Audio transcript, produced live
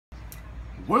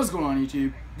What is going on,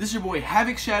 YouTube? This is your boy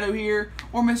Havoc Shadow here,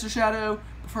 or Mr. Shadow,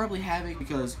 preferably Havoc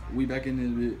because we back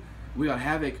into it. We got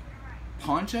Havoc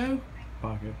Poncho?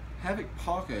 Pocket. Havoc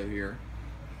Paco here.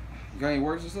 You got any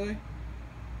words to say?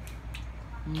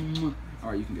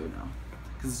 Alright, you can go now,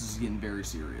 because this is getting very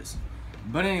serious.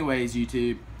 But anyways,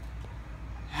 YouTube,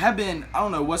 I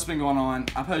don't know what's been going on.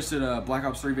 I posted a Black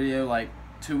Ops 3 video like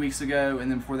 2 weeks ago, and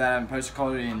then before that I haven't posted Call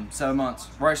of Duty in 7 months.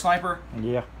 Right, Sniper?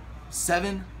 Yeah.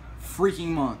 7 freaking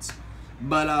months.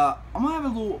 But I'm gonna have a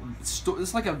little,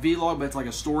 it's like a vlog, but it's like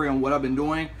a story on what I've been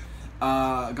doing.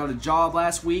 I got a job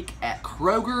last week at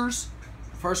Kroger's.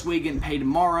 First week getting paid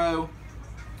tomorrow.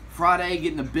 Friday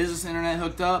getting the business internet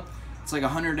hooked up. It's like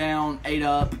 100 down, 8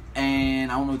 up,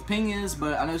 and I don't know what the ping is,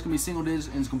 but I know it's gonna be single digits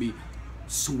and it's gonna be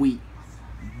sweet.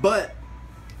 But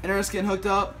internet's getting hooked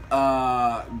up.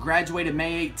 Graduated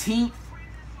May 18th,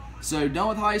 so done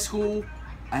with high school.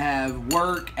 I have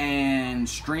work and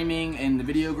streaming and the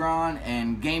video grind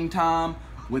and game time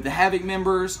with the Havoc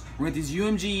members. We're at these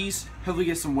UMGs. Hopefully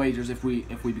get some wagers if we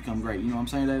become great. You know what I'm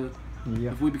saying, David?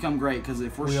 Yeah. If we become great, because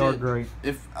if we are great.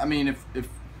 If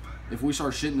we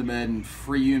start shitting the bed and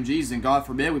free UMGs, then God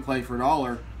forbid we play for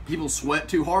 $1. People sweat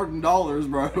too hard in dollars,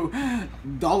 bro.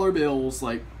 Dollar bills,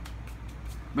 like.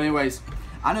 But anyways,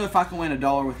 I know if I can win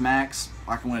 $1 with Max,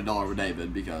 I can win $1 with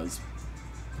David because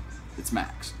it's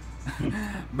Max.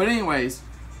 But anyways,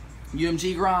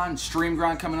 UMG grind, stream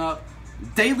grind coming up,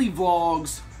 daily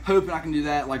vlogs, hoping I can do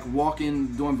that, like walking,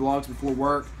 doing vlogs before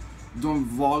work, doing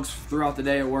vlogs throughout the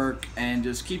day at work, and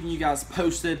just keeping you guys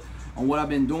posted on what I've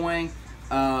been doing.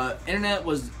 Internet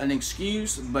was an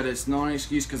excuse, but it's not an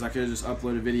excuse because I could have just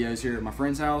uploaded videos here at my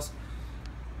friend's house.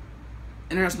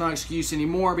 Internet's not an excuse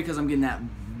anymore because I'm getting that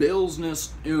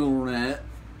business internet.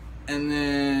 And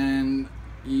then,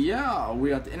 yeah, we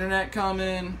got the internet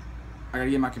coming. I gotta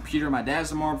get my computer at my dad's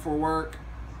tomorrow before work,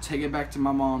 take it back to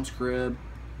my mom's crib,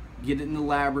 get it in the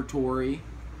laboratory,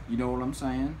 you know what I'm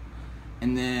saying?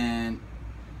 And then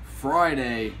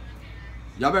Friday,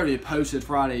 y'all better be posted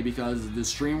Friday because the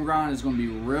stream grind is gonna be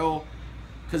real.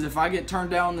 Because if I get turned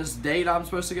down this date I'm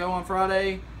supposed to go on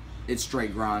Friday, it's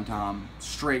straight grind time.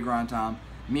 Straight grind time.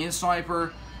 Me and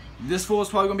Sniper, this fool is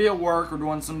probably gonna be at work or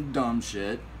doing some dumb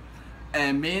shit.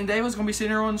 And me and David's gonna be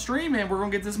sitting here on the stream and we're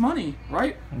gonna get this money,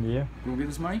 right? Yeah. We're gonna get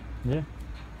this money? Yeah.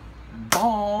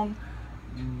 Bong.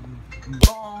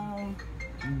 Bong.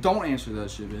 Don't answer that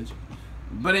shit, bitch.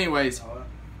 But anyways,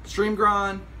 stream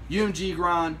grind, UMG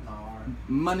grind,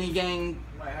 money gang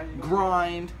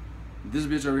grind. This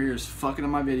bitch over here is fucking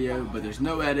on my video, but there's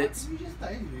no edits.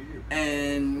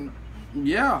 And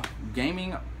yeah,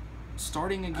 gaming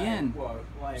starting again.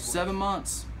 7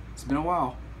 months. It's been a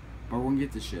while, but we're gonna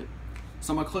get this shit.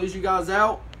 So I'm gonna close you guys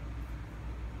out.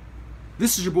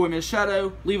 This is your boy Mr.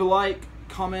 Shadow. Leave a like,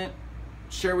 comment,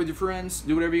 share with your friends,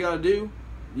 do whatever you gotta do.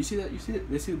 You see that? You see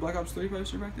it? They see the Black Ops 3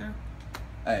 poster back there?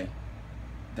 Hey,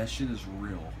 that shit is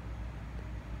real.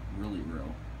 Really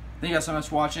real. Thank you guys so much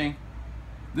for watching.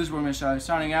 This is your boy Mr. Shadow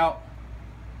signing out.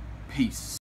 Peace.